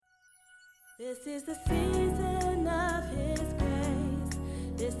This is the season of His grace.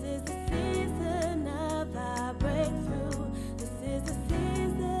 This is the season of our breakthrough. This is the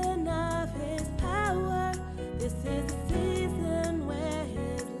season of His power. This is the season where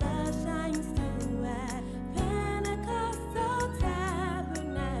His love shines through at Pentecostal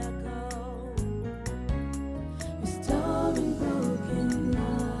Tabernacle, restoring broken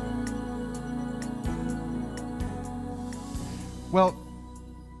love. Well,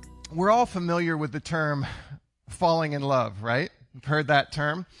 we're all familiar with the term falling in love, right? You've heard that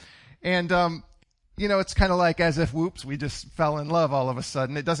term. And, it's kind of like as if, whoops, we just fell in love all of a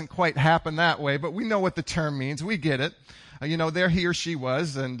sudden. It doesn't quite happen that way, but we know what the term means. We get it. There he or she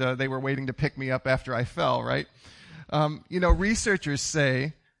was, and they were waiting to pick me up after I fell, right? Researchers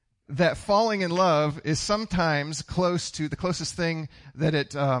say that falling in love is sometimes close to the closest thing that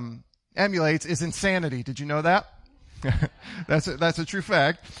it emulates is insanity. Did you know that? That's a true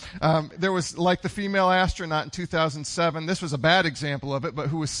fact. There was, like the female astronaut in 2007, this was a bad example of it, but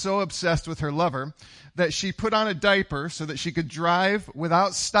who was so obsessed with her lover that she put on a diaper so that she could drive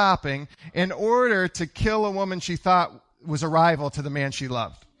without stopping in order to kill a woman she thought was a rival to the man she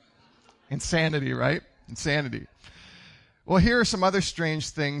loved. Insanity, right? Insanity. Well, here are some other strange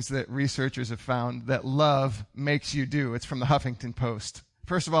things that researchers have found that love makes you do. It's from the Huffington Post.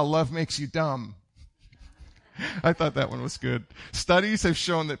 First of all, love makes you dumb. I thought that one was good. Studies have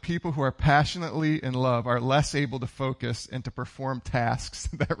shown that people who are passionately in love are less able to focus and to perform tasks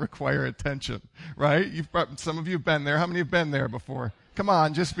that require attention, right? Some of you have been there. How many have been there before? Come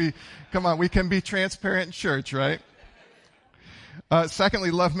on, we can be transparent in church, right? Secondly,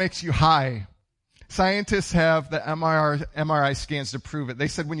 love makes you high. Scientists have the MRI scans to prove it. They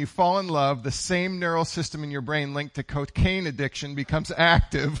said when you fall in love, the same neural system in your brain linked to cocaine addiction becomes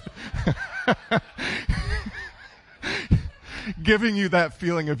active, giving you that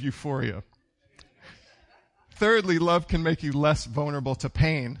feeling of euphoria. Thirdly, love can make you less vulnerable to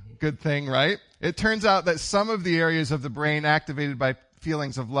pain. Good thing, right? It turns out that some of the areas of the brain activated by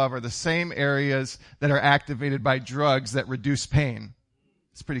feelings of love are the same areas that are activated by drugs that reduce pain.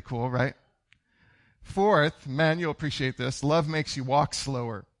 It's pretty cool, right? Fourth, men, you'll appreciate this, love makes you walk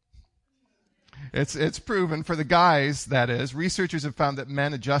slower. It's proven for the guys, that is. Researchers have found that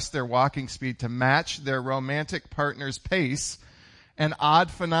men adjust their walking speed to match their romantic partner's pace, an odd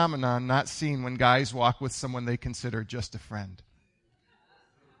phenomenon not seen when guys walk with someone they consider just a friend.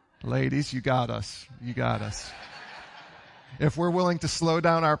 Ladies, you got us. You got us. If we're willing to slow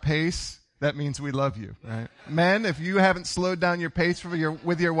down our pace, that means we love you, right? Men, if you haven't slowed down your pace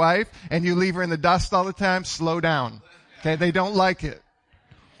with your wife and you leave her in the dust all the time, slow down. Okay? They don't like it.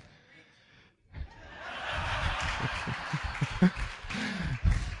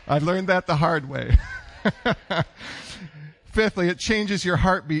 I learned that the hard way. Fifthly, it changes your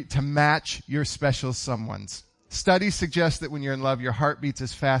heartbeat to match your special someone's. Studies suggest that when you're in love, your heart beats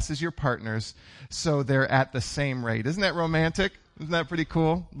as fast as your partner's, so they're at the same rate. Isn't that romantic? Isn't that pretty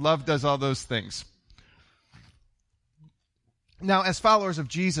cool? Love does all those things. Now, as followers of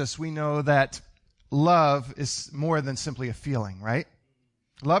Jesus, we know that love is more than simply a feeling, right?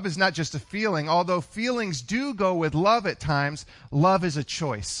 Love is not just a feeling. Although feelings do go with love at times, love is a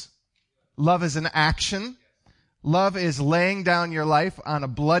choice. Love is an action. Love is laying down your life on a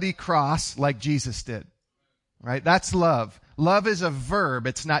bloody cross like Jesus did. Right? That's love. Love is a verb.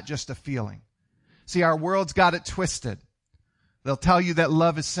 It's not just a feeling. See, our world's got it twisted. They'll tell you that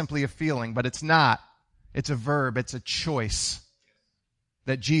love is simply a feeling, but it's not. It's a verb. It's a choice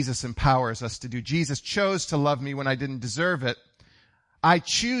that Jesus empowers us to do. Jesus chose to love me when I didn't deserve it. I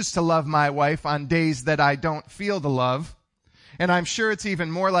choose to love my wife on days that I don't feel the love. And I'm sure it's even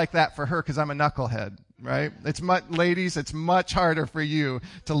more like that for her because I'm a knucklehead, right? Ladies, it's much harder for you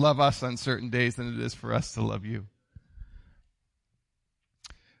to love us on certain days than it is for us to love you.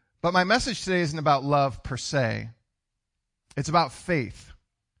 But my message today isn't about love per se. It's about faith.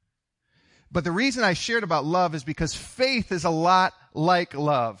 But the reason I shared about love is because faith is a lot like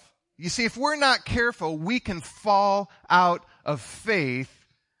love. You see, if we're not careful, we can fall out of faith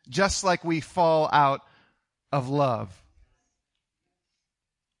just like we fall out of love.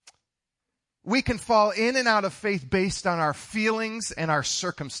 We can fall in and out of faith based on our feelings and our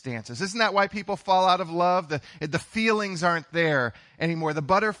circumstances. Isn't that why people fall out of love? The feelings aren't there anymore. The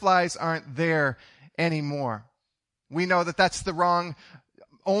butterflies aren't there anymore. We know that that's the wrong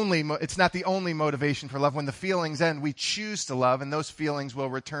it's not the only motivation for love. When the feelings end, we choose to love, and those feelings will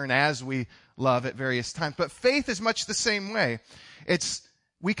return as we love at various times. But faith is much the same way.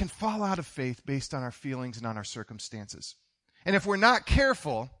 We can fall out of faith based on our feelings and on our circumstances. And if we're not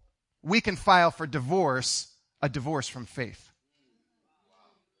careful, we can file for divorce, a divorce from faith.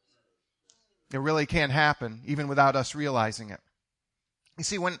 It really can happen, even without us realizing it. You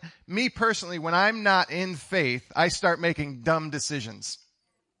see, when I'm not in faith, I start making dumb decisions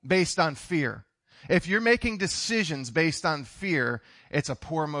based on fear. If you're making decisions based on fear, it's a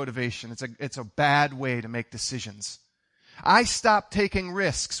poor motivation. It's a bad way to make decisions. I stop taking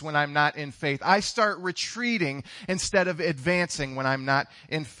risks when I'm not in faith. I start retreating instead of advancing when I'm not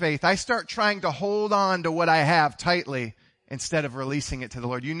in faith. I start trying to hold on to what I have tightly instead of releasing it to the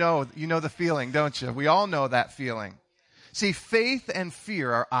Lord. You know the feeling, don't you? We all know that feeling. See, faith and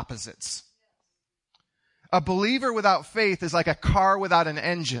fear are opposites. A believer without faith is like a car without an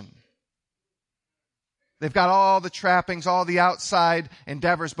engine. They've got all the trappings, all the outside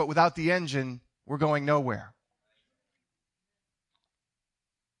endeavors, but without the engine, we're going nowhere.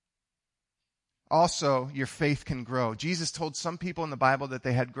 Also, your faith can grow. Jesus told some people in the Bible that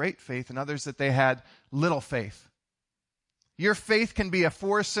they had great faith and others that they had little faith. Your faith can be a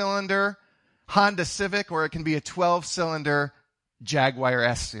 4-cylinder Honda Civic or it can be a 12-cylinder Jaguar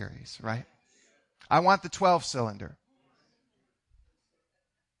S-Series, right? I want the 12-cylinder.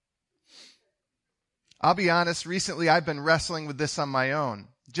 I'll be honest, recently I've been wrestling with this on my own.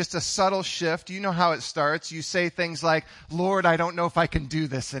 Just a subtle shift. You know how it starts. You say things like, Lord, I don't know if I can do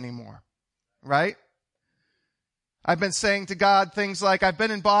this anymore. Right? I've been saying to God things like, I've been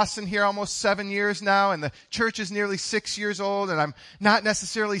in Boston here almost 7 years now, and the church is nearly 6 years old, and I'm not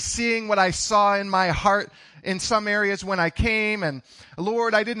necessarily seeing what I saw in my heart in some areas when I came. And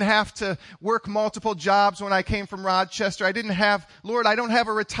Lord, I didn't have to work multiple jobs when I came from Rochester. Lord, I don't have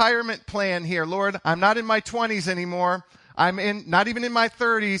a retirement plan here. Lord, I'm not in my 20s anymore. Not even in my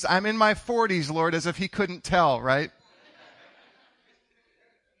 30s. I'm in my 40s, Lord, as if he couldn't tell, right?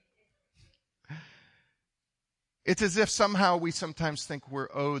 It's as if somehow we sometimes think we're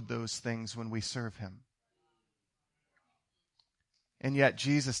owed those things when we serve him. And yet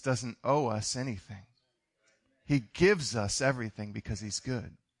Jesus doesn't owe us anything. He gives us everything because he's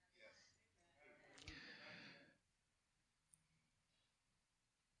good.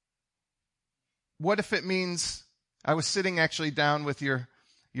 What if it means, I was sitting actually down with your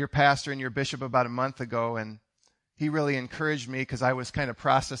pastor and your bishop about a month ago, and he really encouraged me because I was kind of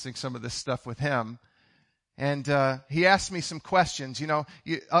processing some of this stuff with him. And he asked me some questions. You know,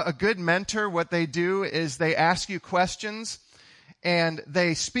 a good mentor, what they do is they ask you questions and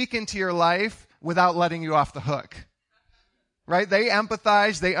they speak into your life without letting you off the hook. Right? They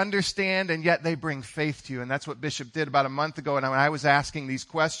empathize, they understand, and yet they bring faith to you. And that's what Bishop did about a month ago. And when I was asking these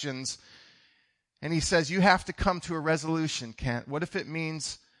questions, and he says, you have to come to a resolution, Kent. What if it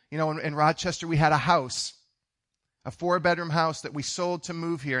means, in Rochester we had a house, a 4-bedroom house that we sold to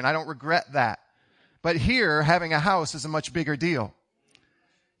move here, and I don't regret that. But here, having a house is a much bigger deal.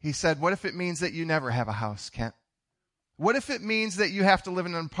 He said, what if it means that you never have a house, Kent? What if it means that you have to live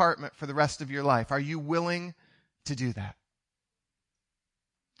in an apartment for the rest of your life? Are you willing to do that?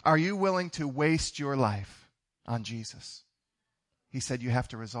 Are you willing to waste your life on Jesus? He said, you have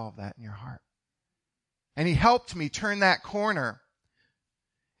to resolve that in your heart. And he helped me turn that corner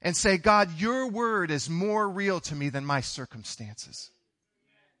and say, God, your word is more real to me than my circumstances.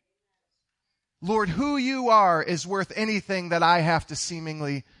 Lord, who you are is worth anything that I have to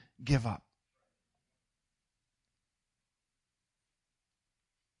seemingly give up.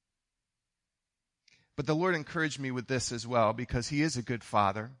 But the Lord encouraged me with this as well because he is a good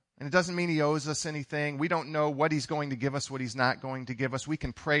father. And it doesn't mean he owes us anything. We don't know what he's going to give us, what he's not going to give us. We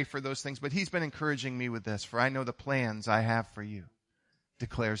can pray for those things. But he's been encouraging me with this. For I know the plans I have for you,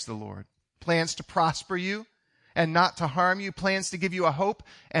 declares the Lord. Plans to prosper you and not to harm you. Plans to give you a hope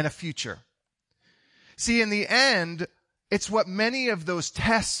and a future. See, in the end, it's what many of those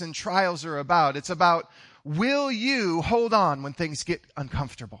tests and trials are about. It's about, will you hold on when things get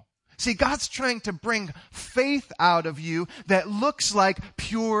uncomfortable? See, God's trying to bring faith out of you that looks like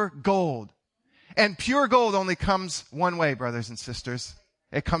pure gold. And pure gold only comes one way, brothers and sisters.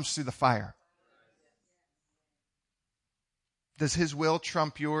 It comes through the fire. Does his will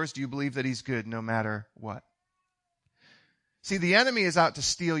trump yours? Do you believe that he's good no matter what? See, the enemy is out to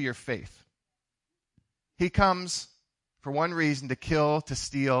steal your faith. He comes for one reason, to kill, to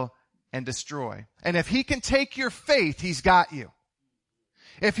steal, and destroy. And if he can take your faith, he's got you.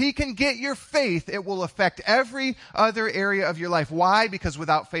 If he can get your faith, it will affect every other area of your life. Why? Because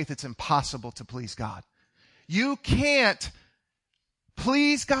without faith, it's impossible to please God. You can't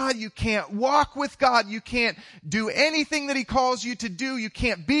please God. You can't walk with God. You can't do anything that he calls you to do. You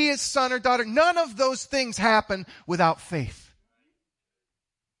can't be his son or daughter. None of those things happen without faith.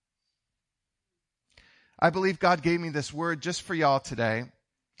 I believe God gave me this word just for y'all today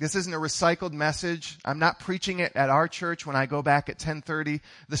This isn't a recycled message. I'm not preaching it at our church when I go back at 10:30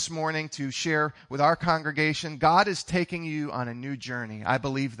 this morning to share with our congregation. God is taking you on a new journey. I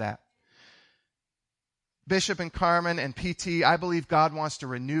believe that. Bishop and Carmen and PT, I believe God wants to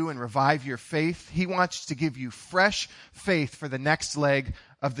renew and revive your faith. He wants to give you fresh faith for the next leg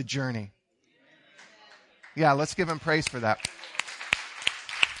of the journey. Yeah, let's give him praise for that.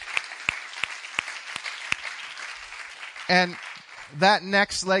 And that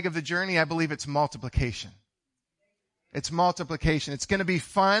next leg of the journey, I believe it's multiplication. It's multiplication. It's going to be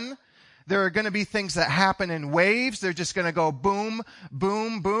fun. There are going to be things that happen in waves. They're just going to go boom,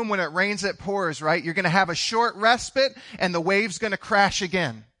 boom, boom. When it rains, it pours, right? You're going to have a short respite, and the wave's going to crash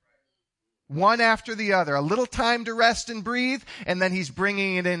again. One after the other. A little time to rest and breathe, and then he's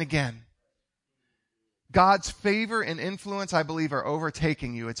bringing it in again. God's favor and influence, I believe, are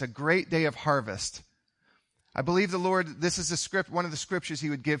overtaking you. It's a great day of harvest. I believe the Lord, this is one of the scriptures he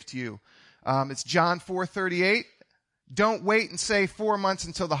would give to you. It's John 4:38. Don't wait and say 4 months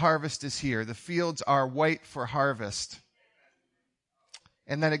until the harvest is here. The fields are white for harvest.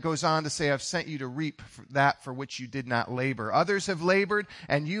 And then it goes on to say, I've sent you to reap that for which you did not labor. Others have labored,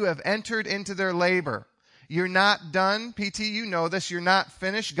 and you have entered into their labor. You're not done. PT, you know this. You're not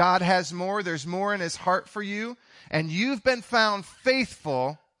finished. God has more. There's more in his heart for you. And you've been found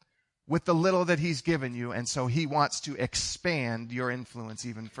faithful with the little that he's given you. And so he wants to expand your influence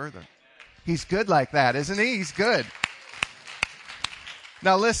even further. He's good like that, isn't he? He's good.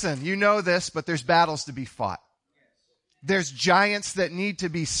 Now listen, you know this, but there's battles to be fought. There's giants that need to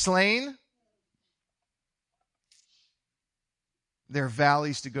be slain. There are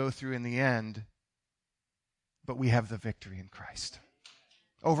valleys to go through in the end, but we have the victory in Christ.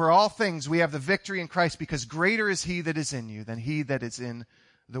 Over all things, we have the victory in Christ because greater is he that is in you than he that is in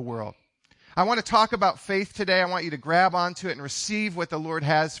the world. I want to talk about faith today. I want you to grab onto it and receive what the Lord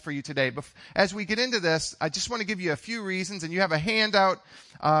has for you today. But as we get into this, I just want to give you a few reasons, and you have a handout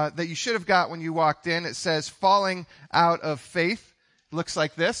that you should have got when you walked in. It says, falling out of faith. It looks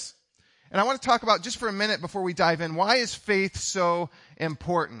like this. And I want to talk about, just for a minute before we dive in, why is faith so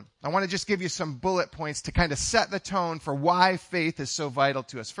important? I want to just give you some bullet points to kind of set the tone for why faith is so vital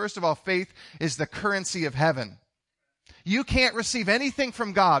to us. First of all, faith is the currency of heaven. You can't receive anything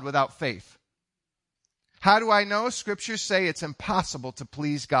from God without faith. How do I know? Scriptures say it's impossible to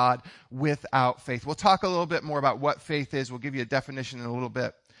please God without faith. We'll talk a little bit more about what faith is. We'll give you a definition in a little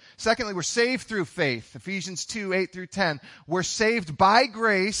bit. Secondly, we're saved through faith. Ephesians 2:8-10. We're saved by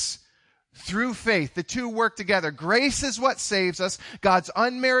grace through faith. The two work together. Grace is what saves us. God's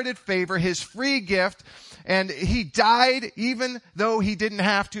unmerited favor, his free gift. And he died even though he didn't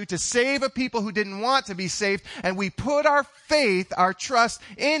have to save a people who didn't want to be saved. And we put our faith, our trust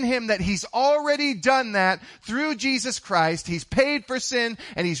in him that he's already done that through Jesus Christ. He's paid for sin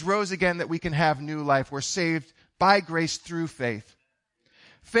and he's rose again that we can have new life. We're saved by grace through faith.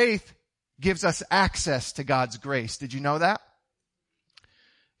 Faith gives us access to God's grace. Did you know that?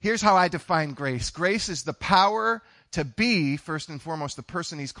 Here's how I define grace. Grace is the power to be, first and foremost, the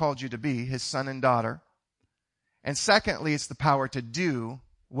person he's called you to be, his son and daughter. And secondly, it's the power to do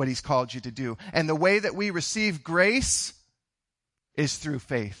what he's called you to do. And the way that we receive grace is through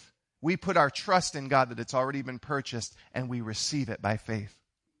faith. We put our trust in God that it's already been purchased, and we receive it by faith.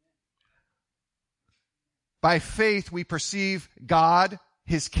 By faith, we perceive God,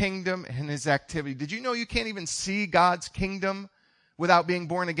 his kingdom, and his activity. Did you know you can't even see God's kingdom without being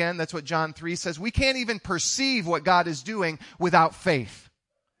born again? That's what John 3 says. We can't even perceive what God is doing without faith.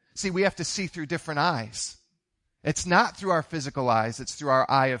 See, we have to see through different eyes. It's not through our physical eyes. It's through our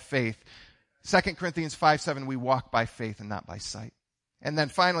eye of faith. 2 Corinthians 5:7, we walk by faith and not by sight. And then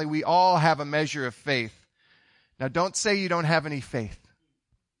finally, we all have a measure of faith. Now, don't say you don't have any faith,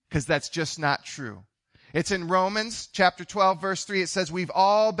 because that's just not true. It's in Romans chapter 12, verse 3. It says we've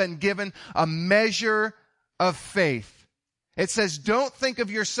all been given a measure of faith. It says, don't think of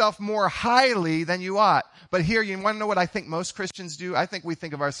yourself more highly than you ought. But here, you want to know what I think most Christians do? I think we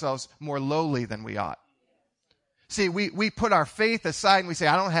think of ourselves more lowly than we ought. See, we put our faith aside and we say,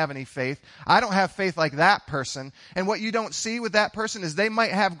 I don't have any faith. I don't have faith like that person. And what you don't see with that person is they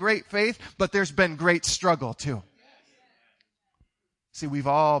might have great faith, but there's been great struggle too. See, we've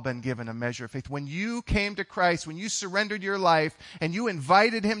all been given a measure of faith. When you came to Christ, when you surrendered your life and you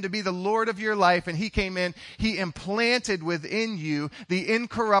invited him to be the Lord of your life and he came in, he implanted within you the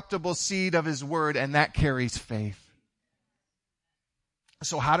incorruptible seed of his word, and that carries faith.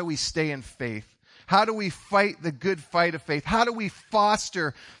 So how do we stay in faith? How do we fight the good fight of faith? How do we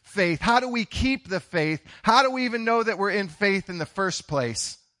foster faith? How do we keep the faith? How do we even know that we're in faith in the first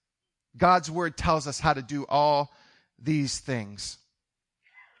place? God's word tells us how to do all these things.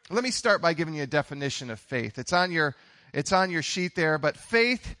 Let me start by giving you a definition of faith. It's on your sheet there, but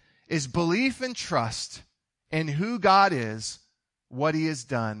faith is belief and trust in who God is, what he has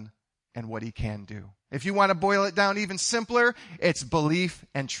done, and what he can do. If you want to boil it down even simpler, it's belief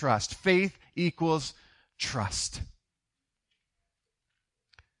and trust. Faith equals trust.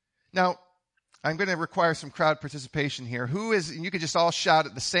 Now, I'm going to require some crowd participation here. And you can just all shout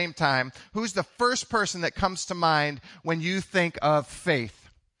at the same time, who's the first person that comes to mind when you think of faith?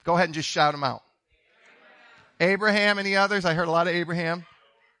 Go ahead and just shout them out. Abraham, any others? I heard a lot of Abraham.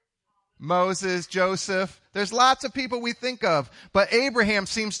 Moses, Joseph. There's lots of people we think of, but Abraham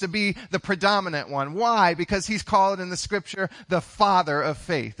seems to be the predominant one. Why? Because he's called in the scripture the father of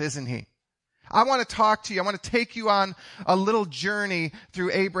faith, isn't he? I want to talk to you. I want to take you on a little journey through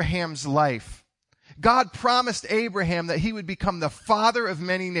Abraham's life. God promised Abraham that he would become the father of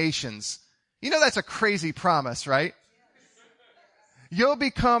many nations. You know that's a crazy promise, right?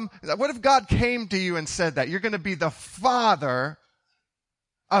 What if God came to you and said that? You're going to be the father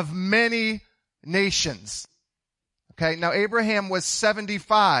of many nations. Okay, now Abraham was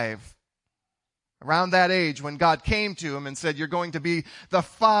 75, around that age when God came to him and said, you're going to be the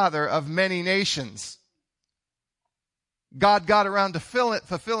father of many nations. God got around to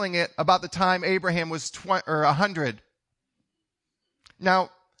fulfilling it about the time Abraham was 100.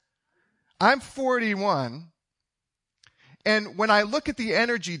 Now, I'm 41. And when I look at the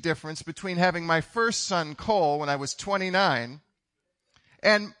energy difference between having my first son, Cole, when I was 29,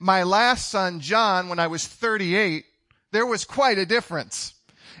 and my last son, John, when I was 38, there was quite a difference.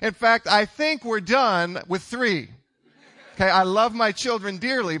 In fact, I think we're done with 3. Okay, I love my children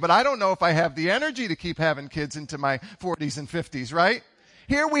dearly, but I don't know if I have the energy to keep having kids into my 40s and 50s, right?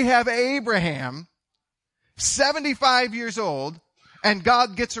 Here we have Abraham, 75 years old, and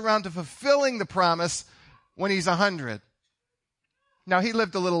God gets around to fulfilling the promise when he's 100. Now, he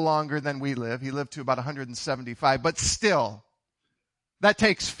lived a little longer than we live. He lived to about 175, but still, that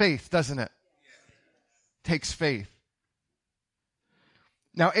takes faith, doesn't it? Takes faith.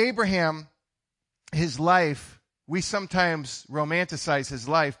 Now, Abraham, his life, we sometimes romanticize his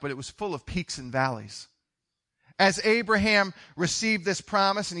life, but it was full of peaks and valleys. As Abraham received this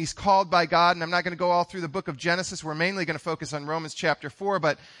promise and he's called by God, and I'm not going to go all through the book of Genesis. We're mainly going to focus on Romans chapter 4,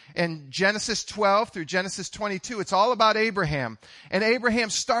 but in Genesis 12 through Genesis 22, it's all about Abraham. And Abraham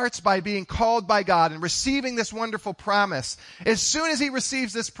starts by being called by God and receiving this wonderful promise. As soon as he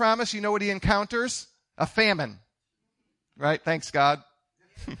receives this promise, you know what he encounters? A famine. Right? Thanks, God.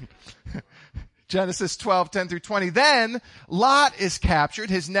 Genesis 12, 10 through 20. Then Lot is captured.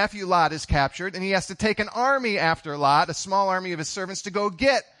 His nephew Lot is captured, and he has to take an army after Lot, a small army of his servants, to go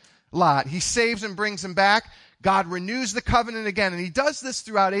get Lot. He saves and brings him back. God renews the covenant again, and he does this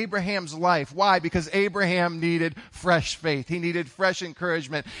throughout Abraham's life. Why? Because Abraham needed fresh faith. He needed fresh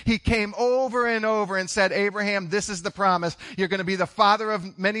encouragement. He came over and over and said, Abraham, this is the promise. You're going to be the father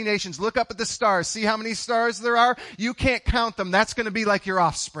of many nations. Look up at the stars. See how many stars there are? You can't count them. That's going to be like your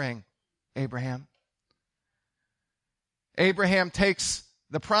offspring. Abraham. Abraham takes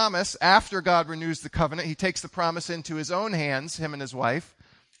the promise after God renews the covenant. He takes the promise into his own hands, him and his wife,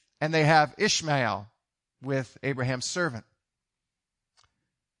 and they have Ishmael with Abraham's servant.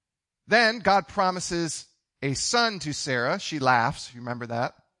 Then God promises a son to Sarah. She laughs. You remember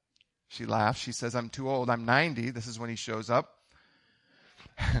that? She laughs. She says, I'm too old. I'm 90. This is when he shows up.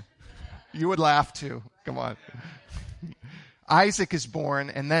 You would laugh too. Come on. Isaac is born,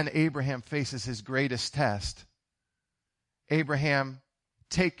 and then Abraham faces his greatest test. Abraham,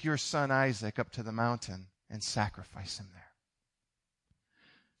 take your son Isaac up to the mountain and sacrifice him there.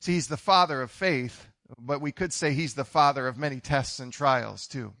 See, he's the father of faith, but we could say he's the father of many tests and trials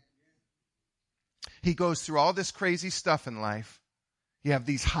too. He goes through all this crazy stuff in life. You have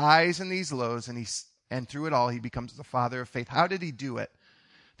these highs and these lows, and through it all, he becomes the father of faith. How did he do it?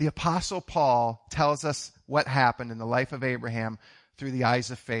 The Apostle Paul tells us what happened in the life of Abraham through the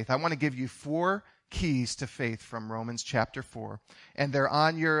eyes of faith. I want to give you 4 keys to faith from Romans chapter 4. And they're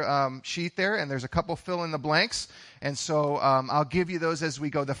on your sheet there, and there's a couple fill in the blanks. And so I'll give you those as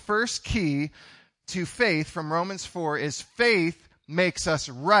we go. The first key to faith from Romans 4 is faith makes us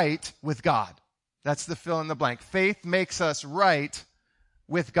right with God. That's the fill in the blank. Faith makes us right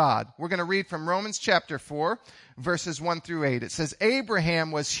with God. We're going to read from Romans chapter 4, verses 1 through 8. It says,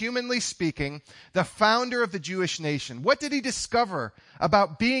 Abraham was, humanly speaking, the founder of the Jewish nation. What did he discover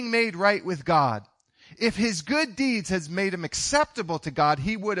about being made right with God? If his good deeds has made him acceptable to God,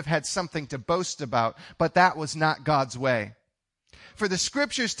 he would have had something to boast about, but that was not God's way. For the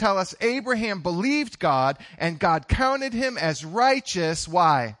scriptures tell us Abraham believed God, and God counted him as righteous.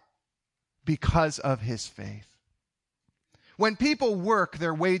 Why? Because of his faith. When people work,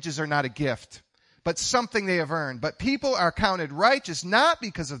 their wages are not a gift, but something they have earned. But people are counted righteous not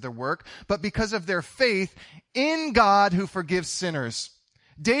because of their work, but because of their faith in God who forgives sinners.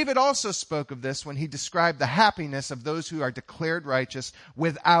 David also spoke of this when he described the happiness of those who are declared righteous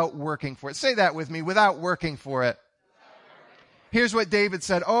without working for it. Say that with me, without working for it. Here's what David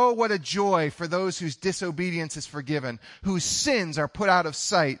said, "Oh, what a joy for those whose disobedience is forgiven, whose sins are put out of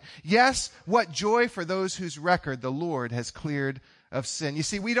sight. Yes, what joy for those whose record the Lord has cleared of sin." You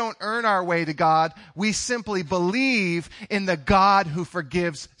see, we don't earn our way to God. We simply believe in the God who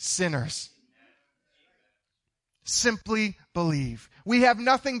forgives sinners. Simply believe. We have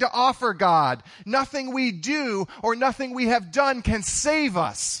nothing to offer God. Nothing we do or nothing we have done can save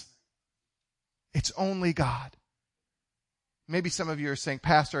us. It's only God. Maybe some of you are saying,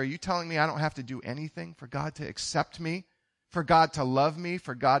 "Pastor, are you telling me I don't have to do anything for God to accept me, for God to love me,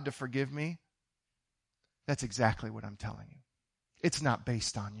 for God to forgive me?" That's exactly what I'm telling you. It's not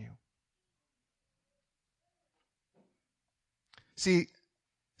based on you. See,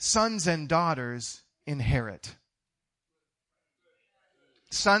 sons and daughters inherit.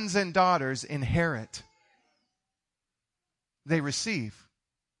 Sons and daughters inherit. They receive.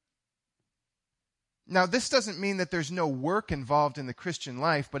 Now, this doesn't mean that there's no work involved in the Christian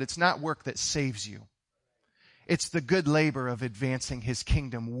life, but it's not work that saves you. It's the good labor of advancing His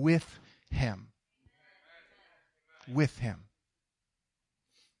kingdom with Him. With Him.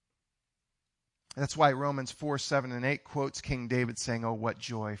 That's why Romans 4, 7, and 8 quotes King David saying, "Oh, what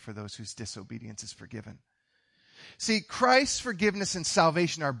joy for those whose disobedience is forgiven." See, Christ's forgiveness and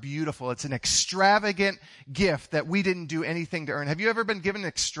salvation are beautiful. It's an extravagant gift that we didn't do anything to earn. Have you ever been given an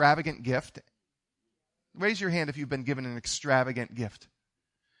extravagant gift? Raise your hand if you've been given an extravagant gift.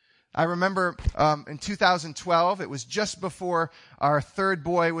 I remember in 2012, it was just before our third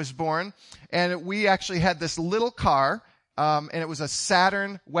boy was born, and we actually had this little car, and it was a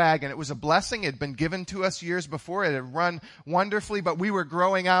Saturn wagon. It was a blessing. It had been given to us years before. It had run wonderfully, but we were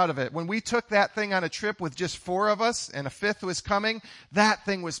growing out of it. When we took that thing on a trip with just 4 of us, and a 5th was coming, that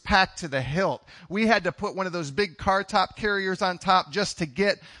thing was packed to the hilt. We had to put one of those big car top carriers on top just to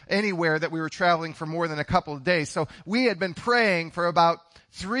get anywhere that we were traveling for more than a couple of days. So we had been praying for about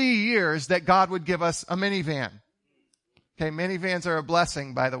 3 years that God would give us a minivan. Okay, minivans are a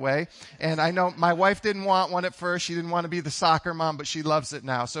blessing, by the way. And I know my wife didn't want one at first. She didn't want to be the soccer mom, but she loves it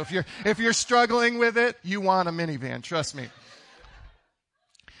now. So if you're struggling with it, you want a minivan, trust me.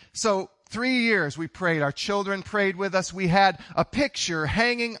 So 3 years we prayed. Our children prayed with us. We had a picture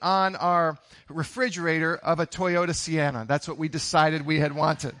hanging on our refrigerator of a Toyota Sienna. That's what we decided we had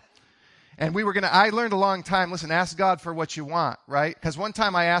wanted. And I learned a long time, listen, ask God for what you want, right? Because one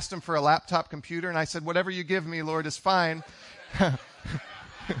time I asked Him for a laptop computer, and I said, "Whatever you give me, Lord, is fine."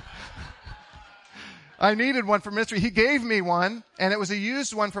 I needed one for ministry. He gave me one, and it was a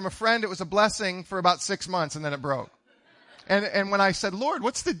used one from a friend. It was a blessing for about 6 months, and then it broke. And when I said, "Lord,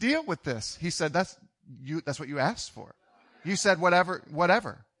 what's the deal with this?" He said, that's what you asked for. You said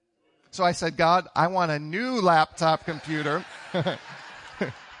whatever. So I said, "God, I want a new laptop computer."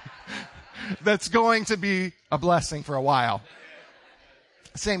 That's going to be a blessing for a while.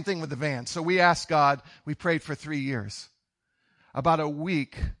 Same thing with the van. So we asked God, we prayed for 3 years. About a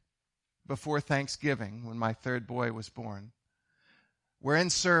week before Thanksgiving, when my third boy was born, we're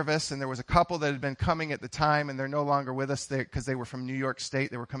in service, and there was a couple that had been coming at the time, and they're no longer with us because they were from New York State.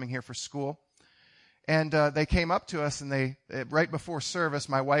 They were coming here for school. And they came up to us, and right before service,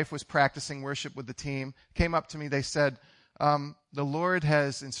 my wife was practicing worship with the team, came up to me, they said, "The Lord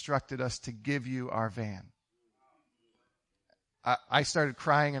has instructed us to give you our van." I started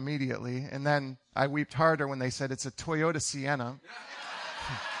crying immediately, and then I wept harder when they said it's a Toyota Sienna.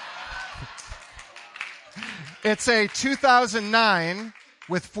 It's a 2009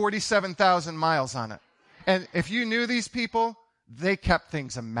 with 47,000 miles on it. And if you knew these people, they kept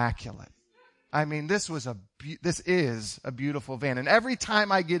things immaculate. I mean, this is a beautiful van. And every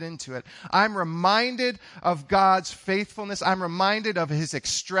time I get into it, I'm reminded of God's faithfulness. I'm reminded of His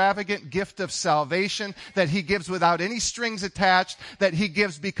extravagant gift of salvation that He gives without any strings attached, that He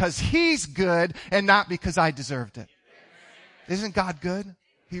gives because He's good and not because I deserved it. Isn't God good?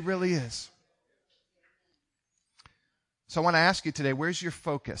 He really is. So I want to ask you today, where's your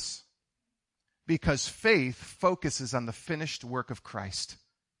focus? Because faith focuses on the finished work of Christ,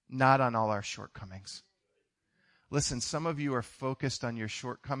 not on all our shortcomings. Listen, some of you are focused on your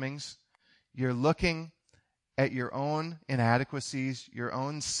shortcomings. You're looking at your own inadequacies, your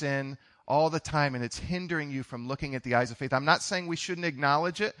own sin all the time, and it's hindering you from looking at the eyes of faith. I'm not saying we shouldn't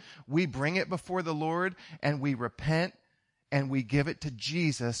acknowledge it. We bring it before the Lord, and we repent, and we give it to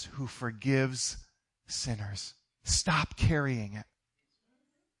Jesus who forgives sinners. Stop carrying it.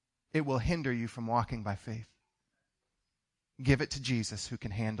 It will hinder you from walking by faith. Give it to Jesus who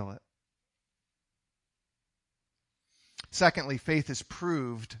can handle it. Secondly, faith is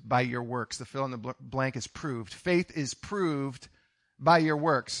proved by your works. The fill in the blank is proved. Faith is proved by your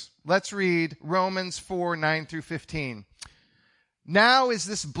works. Let's read Romans 4:9-15. Now is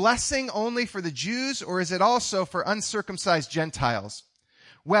this blessing only for the Jews, or is it also for uncircumcised Gentiles?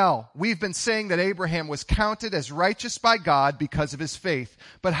 Well, we've been saying that Abraham was counted as righteous by God because of his faith.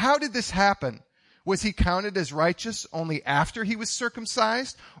 But how did this happen? Was he counted as righteous only after he was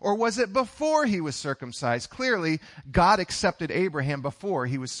circumcised, or was it before he was circumcised? Clearly, God accepted Abraham before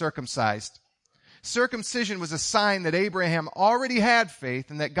he was circumcised. Circumcision was a sign that Abraham already had faith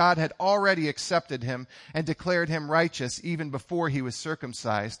and that God had already accepted him and declared him righteous even before he was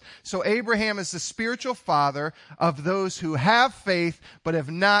circumcised. So Abraham is the spiritual father of those who have faith but have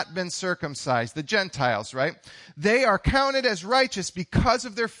not been circumcised, the Gentiles, right? They are counted as righteous because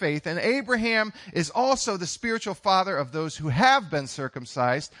of their faith, and Abraham is also the spiritual father of those who have been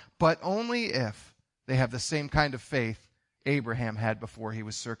circumcised, but only if they have the same kind of faith Abraham had before he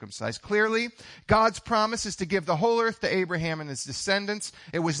was circumcised. Clearly, God's promise is to give the whole earth to Abraham and his descendants.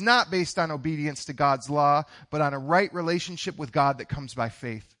 It was not based on obedience to God's law, but on a right relationship with God that comes by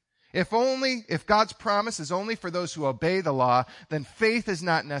faith. If God's promise is only for those who obey the law, then faith is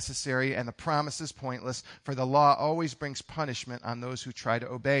not necessary and the promise is pointless, for the law always brings punishment on those who try to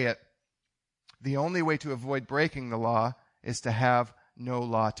obey it. The only way to avoid breaking the law is to have no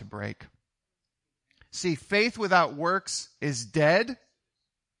law to break. See, faith without works is dead,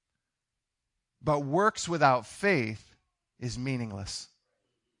 but works without faith is meaningless.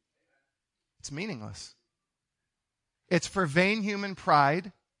 It's meaningless. It's for vain human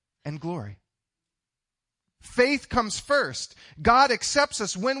pride and glory. Faith comes first. God accepts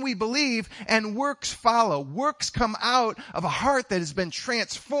us when we believe, and works follow. Works come out of a heart that has been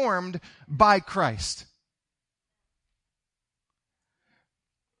transformed by Christ.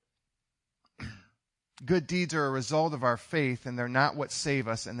 Good deeds are a result of our faith, and they're not what save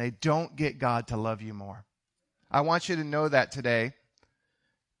us, and they don't get God to love you more. I want you to know that today.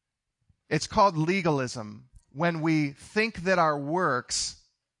 It's called legalism, when we think that our works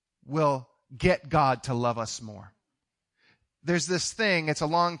will get God to love us more. There's this thing, it's a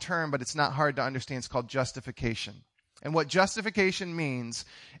long term, but it's not hard to understand. It's called justification. And what justification means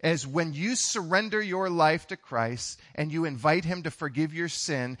is when you surrender your life to Christ and you invite Him to forgive your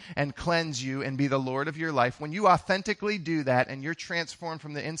sin and cleanse you and be the Lord of your life, when you authentically do that and you're transformed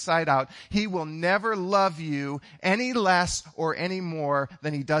from the inside out, He will never love you any less or any more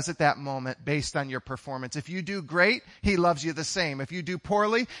than He does at that moment based on your performance. If you do great, He loves you the same. If you do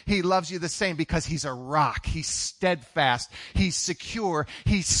poorly, He loves you the same because He's a rock. He's steadfast. He's secure.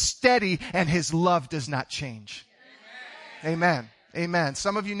 He's steady, and His love does not change. Amen. Amen.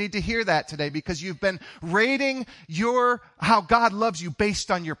 Some of you need to hear that today because you've been rating how God loves you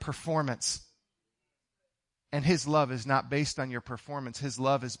based on your performance. And His love is not based on your performance. His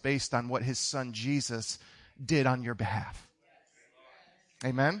love is based on what His Son Jesus did on your behalf.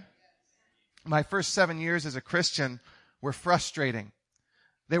 Amen. My first 7 years as a Christian were frustrating.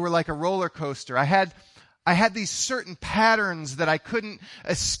 They were like a roller coaster. I had these certain patterns that I couldn't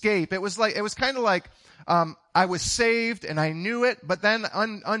escape. It was kind of like, I was saved and I knew it, but then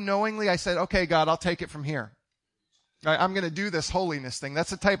unknowingly I said, okay, God, I'll take it from here. I'm going to do this holiness thing.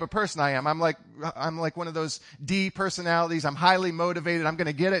 That's the type of person I am. I'm like one of those D personalities. I'm highly motivated. I'm going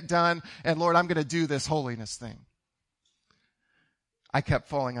to get it done. And Lord, I'm going to do this holiness thing. I kept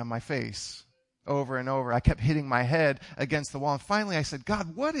falling on my face over and over. I kept hitting my head against the wall. And finally I said,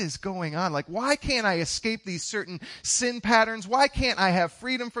 God, what is going on? Like, why can't I escape these certain sin patterns? Why can't I have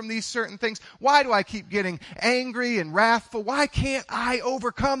freedom from these certain things? Why do I keep getting angry and wrathful? Why can't I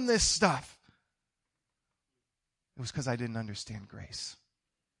overcome this stuff? It was because I didn't understand grace.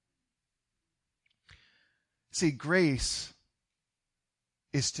 See, grace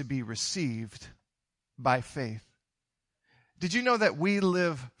is to be received by faith. Did you know that we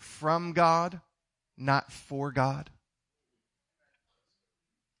live from God, not for God?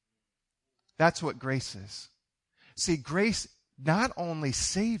 That's what grace is. See, grace not only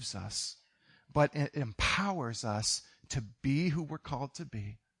saves us, but it empowers us to be who we're called to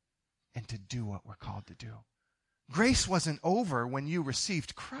be and to do what we're called to do. Grace wasn't over when you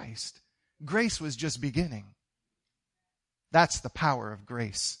received Christ. Grace was just beginning. That's the power of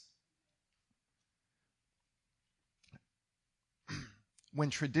grace. When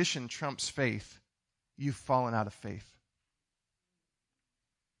tradition trumps faith, you've fallen out of faith.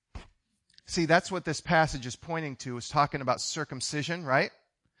 See, that's what this passage is pointing to. It's talking about circumcision, right?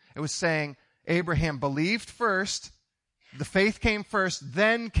 It was saying, Abraham believed first, the faith came first,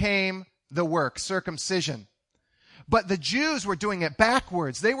 then came the work, circumcision. But the Jews were doing it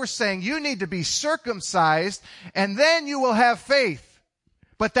backwards. They were saying, you need to be circumcised, and then you will have faith.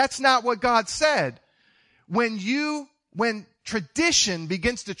 But that's not what God said. When tradition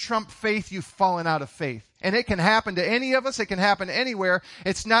begins to trump faith, you've fallen out of faith. And it can happen to any of us. It can happen anywhere.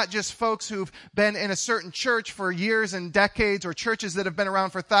 It's not just folks who've been in a certain church for years and decades, or churches that have been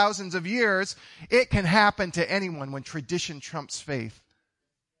around for thousands of years. It can happen to anyone. When tradition trumps faith,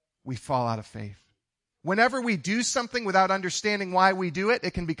 we fall out of faith. Whenever we do something without understanding why we do it,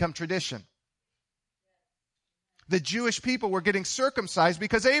 it can become tradition. The Jewish people were getting circumcised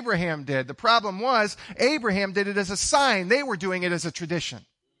because Abraham did. The problem was, Abraham did it as a sign. They were doing it as a tradition.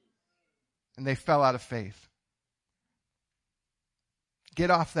 And they fell out of faith.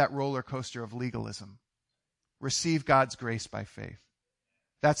 Get off that roller coaster of legalism. Receive God's grace by faith.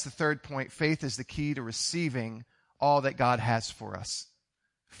 That's the third point. Faith is the key to receiving all that God has for us.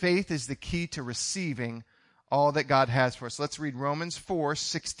 Faith is the key to receiving all that God has for us. Let's read Romans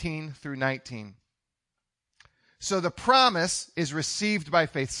 4:16 through 19. So the promise is received by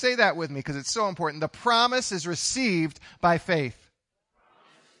faith. Say that with me because it's so important. The promise is received by faith.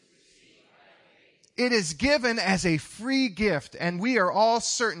 It is given as a free gift, and we are all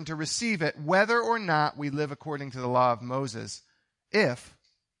certain to receive it, whether or not we live according to the law of Moses, if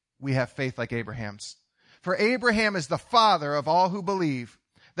we have faith like Abraham's. For Abraham is the father of all who believe.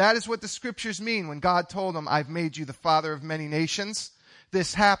 That is what the scriptures mean when God told him, I've made you the father of many nations.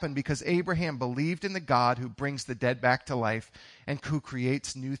 This happened because Abraham believed in the God who brings the dead back to life and who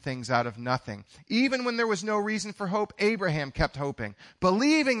creates new things out of nothing. Even when there was no reason for hope, Abraham kept hoping,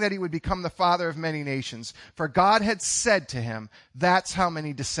 believing that he would become the father of many nations. For God had said to him, that's how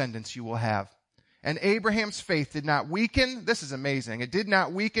many descendants you will have. And Abraham's faith did not weaken. This is amazing. It did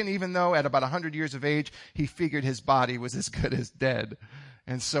not weaken, even though at about 100 years of age, he figured his body was as good as dead.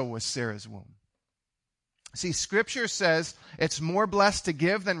 And so was Sarah's womb. See, Scripture says it's more blessed to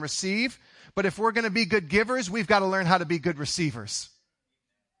give than receive. But if we're going to be good givers, we've got to learn how to be good receivers.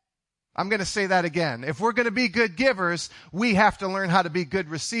 I'm going to say that again. If we're going to be good givers, we have to learn how to be good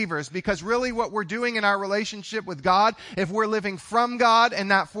receivers. Because really what we're doing in our relationship with God, if we're living from God and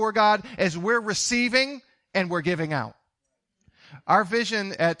not for God, is we're receiving and we're giving out. Our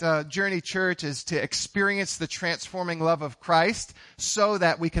vision at Journey Church is to experience the transforming love of Christ so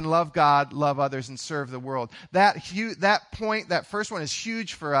that we can love God, love others, and serve the world. That point, that first one, is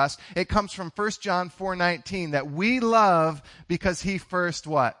huge for us. It comes from 1 John 4:19, that we love because he first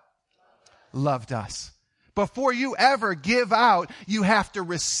what? Loved us. Before you ever give out, you have to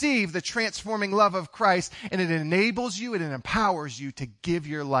receive the transforming love of Christ, and it enables you and it empowers you to give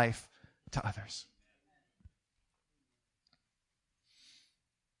your life to others.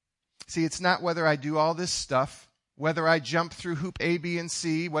 See, it's not whether I do all this stuff, whether I jump through hoop A, B, and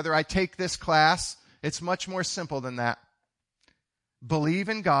C, whether I take this class. It's much more simple than that. Believe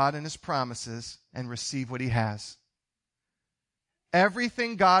in God and his promises and receive what he has.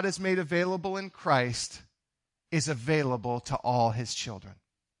 Everything God has made available in Christ is available to all his children.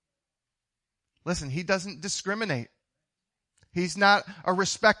 Listen, he doesn't discriminate. He's not a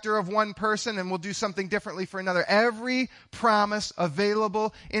respecter of one person and will do something differently for another. Every promise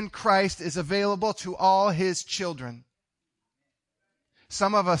available in Christ is available to all his children.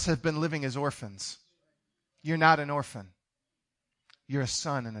 Some of us have been living as orphans. You're not an orphan. You're a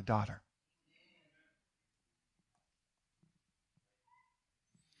son and a daughter.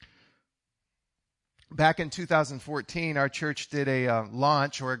 Back in 2014, our church did a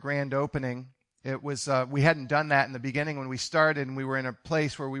launch or a grand opening. It was, we hadn't done that in the beginning when we started, and we were in a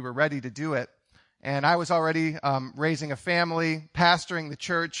place where we were ready to do it. And I was already raising a family, pastoring the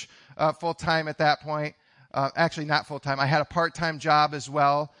church full-time at that point. Actually, not full-time. I had a part-time job as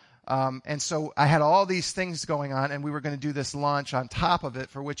well. And so I had all these things going on, and we were going to do this launch on top of it,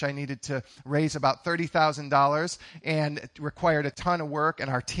 for which I needed to raise about $30,000, and it required a ton of work,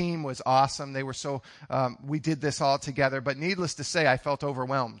 and our team was awesome. They were so, we did this all together. But needless to say, I felt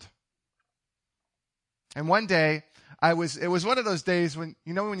overwhelmed. And one day, it was one of those days when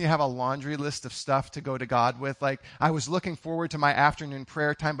you have a laundry list of stuff to go to God with. Like, I was looking forward to my afternoon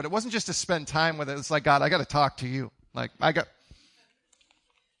prayer time, but it wasn't just to spend time with it. It's like, God, I got to talk to you. Like,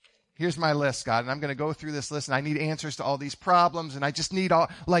 here's my list, God, and I'm going to go through this list, and I need answers to all these problems, and I just need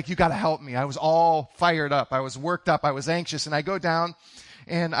you got to help me. I was all fired up. I was worked up. I was anxious, and I go down,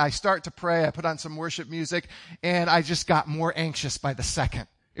 and I start to pray. I put on some worship music, and I just got more anxious by the second.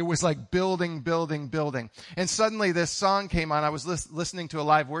 It was like building. And suddenly this song came on. I was listening to a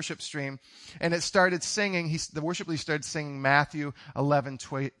live worship stream, and it started singing. The worship leader started singing Matthew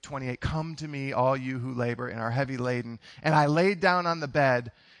 11:28. Come to me, all you who labor and are heavy laden. And I laid down on the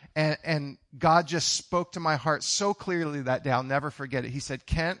bed, and God just spoke to my heart so clearly that day. I'll never forget it. He said,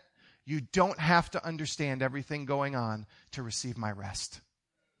 Kent, you don't have to understand everything going on to receive my rest.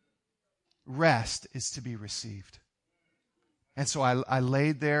 Rest is to be received. And so I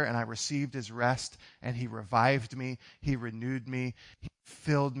laid there and I received his rest, and he revived me. He renewed me. He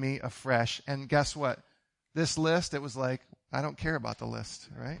filled me afresh. And guess what? This list, it was like, I don't care about the list,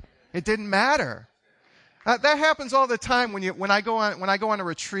 right? It didn't matter. That happens all the time when I go on a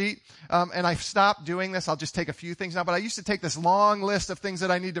retreat, and I stop doing this. I'll just take a few things now, but I used to take this long list of things that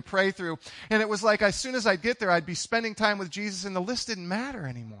I need to pray through. And it was like, as soon as I'd get there, I'd be spending time with Jesus, and the list didn't matter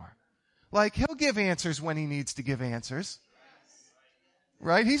anymore. Like, he'll give answers when he needs to give answers.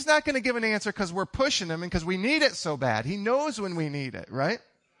 Right? He's not going to give an answer because we're pushing him and because we need it so bad. He knows when we need it, right?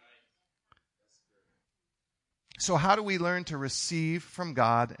 So how do we learn to receive from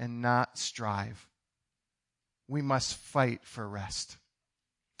God and not strive? We must fight for rest.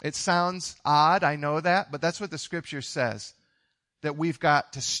 It sounds odd, I know that, but that's what the scripture says, that we've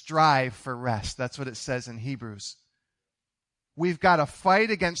got to strive for rest. That's what it says in Hebrews. We've got to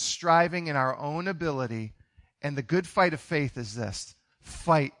fight against striving in our own ability, and the good fight of faith is this.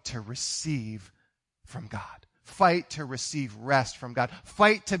 Fight to receive from God. Fight to receive rest from God.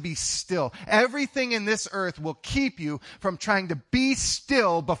 Fight to be still. Everything in this earth will keep you from trying to be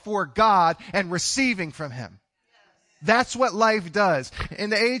still before God and receiving from him. That's what life does. In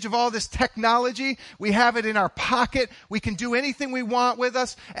the age of all this technology, we have it in our pocket. We can do anything we want with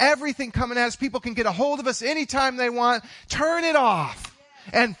us. Everything coming at us. People can get a hold of us anytime they want. Turn it off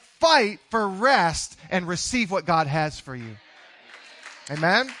and fight for rest and receive what God has for you.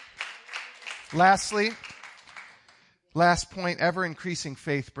 Amen? Lastly, last point, ever-increasing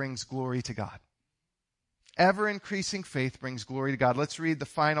faith brings glory to God. Ever-increasing faith brings glory to God. Let's read the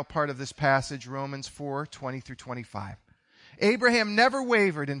final part of this passage, Romans 4:20 through 25. Abraham never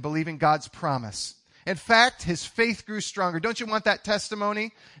wavered in believing God's promise. In fact, his faith grew stronger. Don't you want that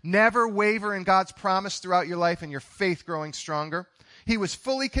testimony? Never waver in God's promise throughout your life and your faith growing stronger. He was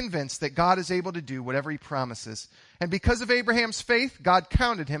fully convinced that God is able to do whatever he promises. And because of Abraham's faith, God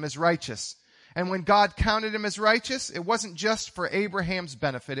counted him as righteous. And when God counted him as righteous, it wasn't just for Abraham's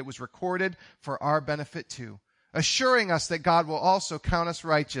benefit. It was recorded for our benefit too, assuring us that God will also count us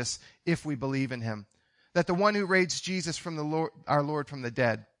righteous if we believe in him. That the one who raised Jesus from our Lord from the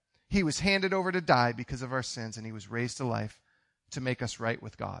dead, he was handed over to die because of our sins, and he was raised to life to make us right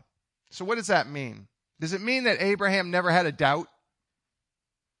with God. So what does that mean? Does it mean that Abraham never had a doubt?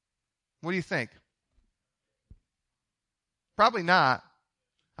 What do you think? Probably not.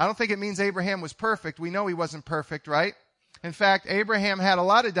 I don't think it means Abraham was perfect. We know he wasn't perfect, right? In fact, Abraham had a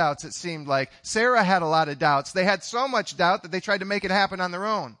lot of doubts, it seemed like. Sarah had a lot of doubts. They had so much doubt that they tried to make it happen on their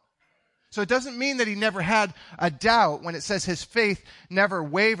own. So it doesn't mean that he never had a doubt when it says his faith never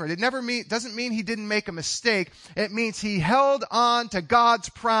wavered. It doesn't mean he didn't make a mistake. It means he held on to God's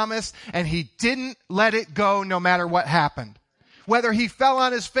promise and he didn't let it go no matter what happened. Whether he fell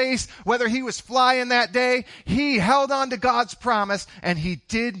on his face, whether he was flying that day, he held on to God's promise and he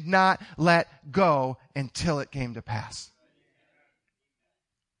did not let go until it came to pass.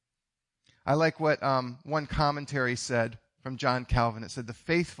 I like what one commentary said from John Calvin. It said, the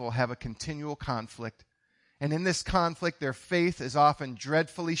faithful have a continual conflict, and in this conflict their faith is often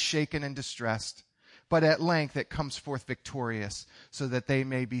dreadfully shaken and distressed, but at length it comes forth victorious, so that they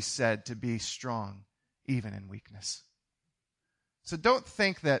may be said to be strong even in weakness. So don't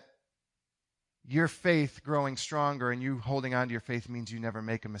think that your faith growing stronger and you holding on to your faith means you never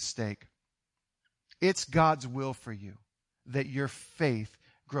make a mistake. It's God's will for you that your faith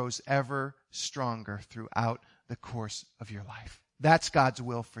grows ever stronger throughout the course of your life. That's God's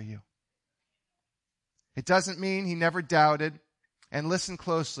will for you. It doesn't mean he never doubted. And listen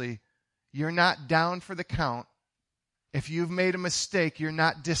closely, you're not down for the count. If you've made a mistake, you're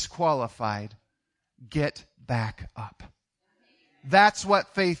not disqualified. Get back up. That's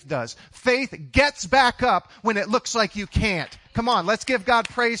what faith does. Faith gets back up when it looks like you can't. Come on, let's give God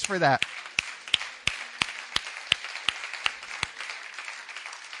praise for that.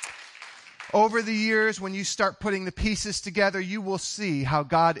 Over the years, when you start putting the pieces together, you will see how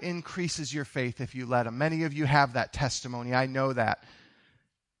God increases your faith if you let him. Many of you have that testimony. I know that.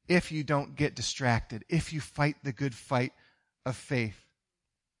 If you don't get distracted, if you fight the good fight of faith.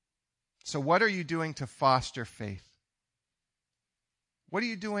 So what are you doing to foster faith? What are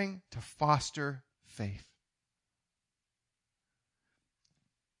you doing to foster faith?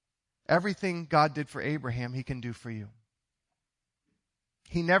 Everything God did for Abraham, he can do for you.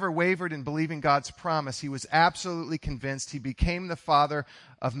 He never wavered in believing God's promise. He was absolutely convinced. He became the father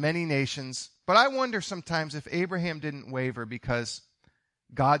of many nations. But I wonder sometimes if Abraham didn't waver because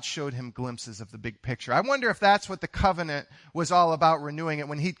God showed him glimpses of the big picture. I wonder if that's what the covenant was all about, renewing it.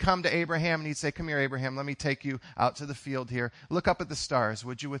 When he'd come to Abraham and he'd say, come here, Abraham, let me take you out to the field here. Look up at the stars.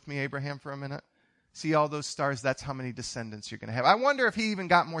 Would you with me, Abraham, for a minute? See all those stars? That's how many descendants you're going to have. I wonder if he even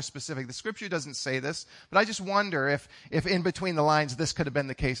got more specific. The scripture doesn't say this, but I just wonder if in between the lines this could have been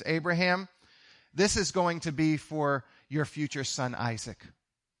the case. Abraham, this is going to be for your future son Isaac.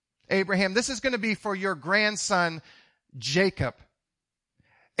 Abraham, this is going to be for your grandson Jacob.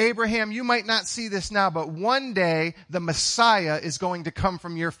 Abraham, you might not see this now, but one day the Messiah is going to come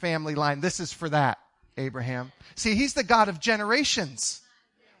from your family line. This is for that, Abraham. See, he's the God of generations.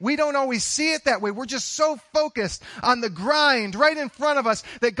 We don't always see it that way. We're just so focused on the grind right in front of us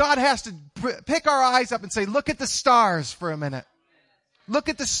that God has to pick our eyes up and say, look at the stars for a minute. Look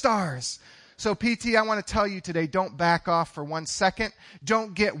at the stars. So PT, I want to tell you today, don't back off for 1 second.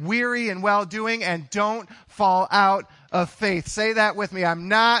 Don't get weary in well-doing, and don't fall out of faith. Say that with me. I'm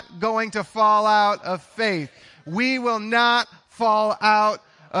not going to fall out of faith. We will not fall out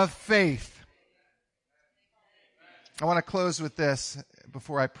of faith. I want to close with this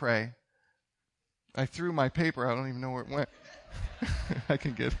before I pray. I threw my paper. I don't even know where it went. I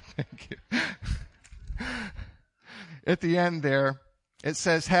can get it. Thank you. At the end there, it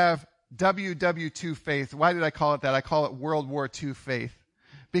says, have WW2 faith. Why did I call it that? I call it World War II faith.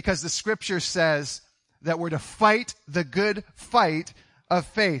 Because the scripture says that we're to fight the good fight of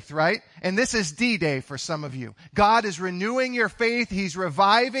faith, right? And this is D-Day for some of you. God is renewing your faith. He's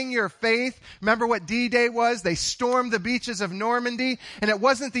reviving your faith. Remember what D-Day was? They stormed the beaches of Normandy, and it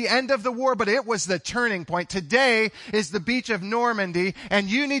wasn't the end of the war, but it was the turning point. Today is the beach of Normandy, and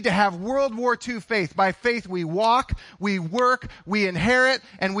you need to have World War II faith. By faith we walk, we work, we inherit,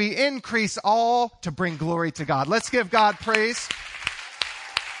 and we increase all to bring glory to God. Let's give God praise.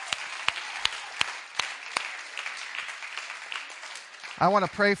 I want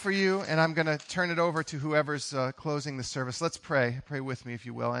to pray for you, and I'm going to turn it over to whoever's closing the service. Let's pray. Pray with me, if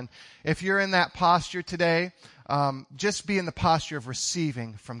you will. And if you're in that posture today, just be in the posture of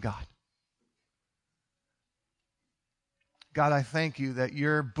receiving from God. God, I thank you that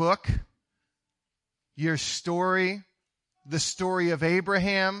your book, your story, the story of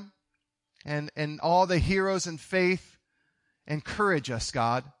Abraham, and all the heroes in faith encourage us,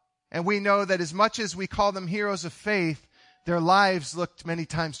 God. And we know that as much as we call them heroes of faith, their lives looked many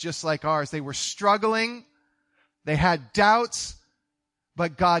times just like ours. They were struggling. They had doubts.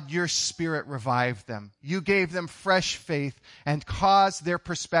 But God, your Spirit revived them. You gave them fresh faith and caused their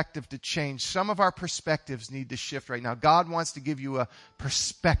perspective to change. Some of our perspectives need to shift right now. God wants to give you a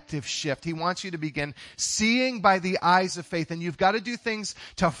perspective shift. He wants you to begin seeing by the eyes of faith. And you've got to do things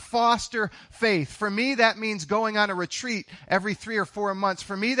to foster faith. For me, that means going on a retreat every 3 or 4 months.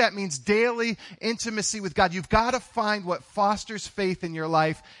 For me, that means daily intimacy with God. You've got to find what fosters faith in your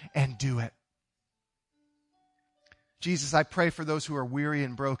life and do it. Jesus, I pray for those who are weary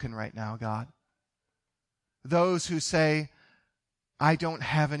and broken right now, God. Those who say, I don't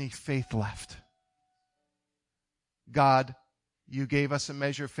have any faith left. God, you gave us a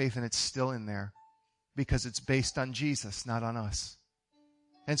measure of faith and it's still in there because it's based on Jesus, not on us.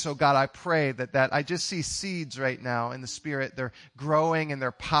 And so, God, I pray that I just see seeds right now in the Spirit. They're growing and they're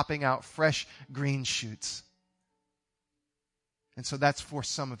popping out fresh green shoots. And so that's for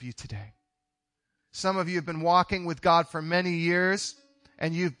some of you today. Some of you have been walking with God for many years,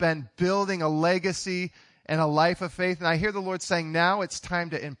 and you've been building a legacy and a life of faith. And I hear the Lord saying, now it's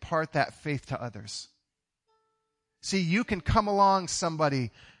time to impart that faith to others. See, you can come along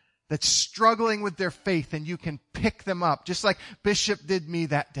somebody that's struggling with their faith, and you can pick them up, just like Bishop did me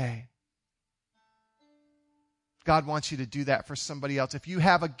that day. God wants you to do that for somebody else. If you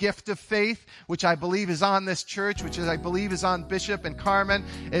have a gift of faith, which I believe is on this church, which I believe is on Bishop and Carmen,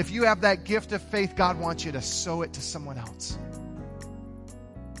 if you have that gift of faith, God wants you to sow it to someone else.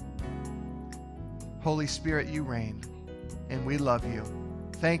 Holy Spirit, you reign, and we love you.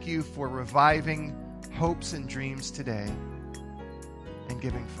 Thank you for reviving hopes and dreams today and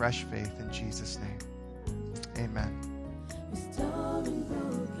giving fresh faith in Jesus' name. Amen.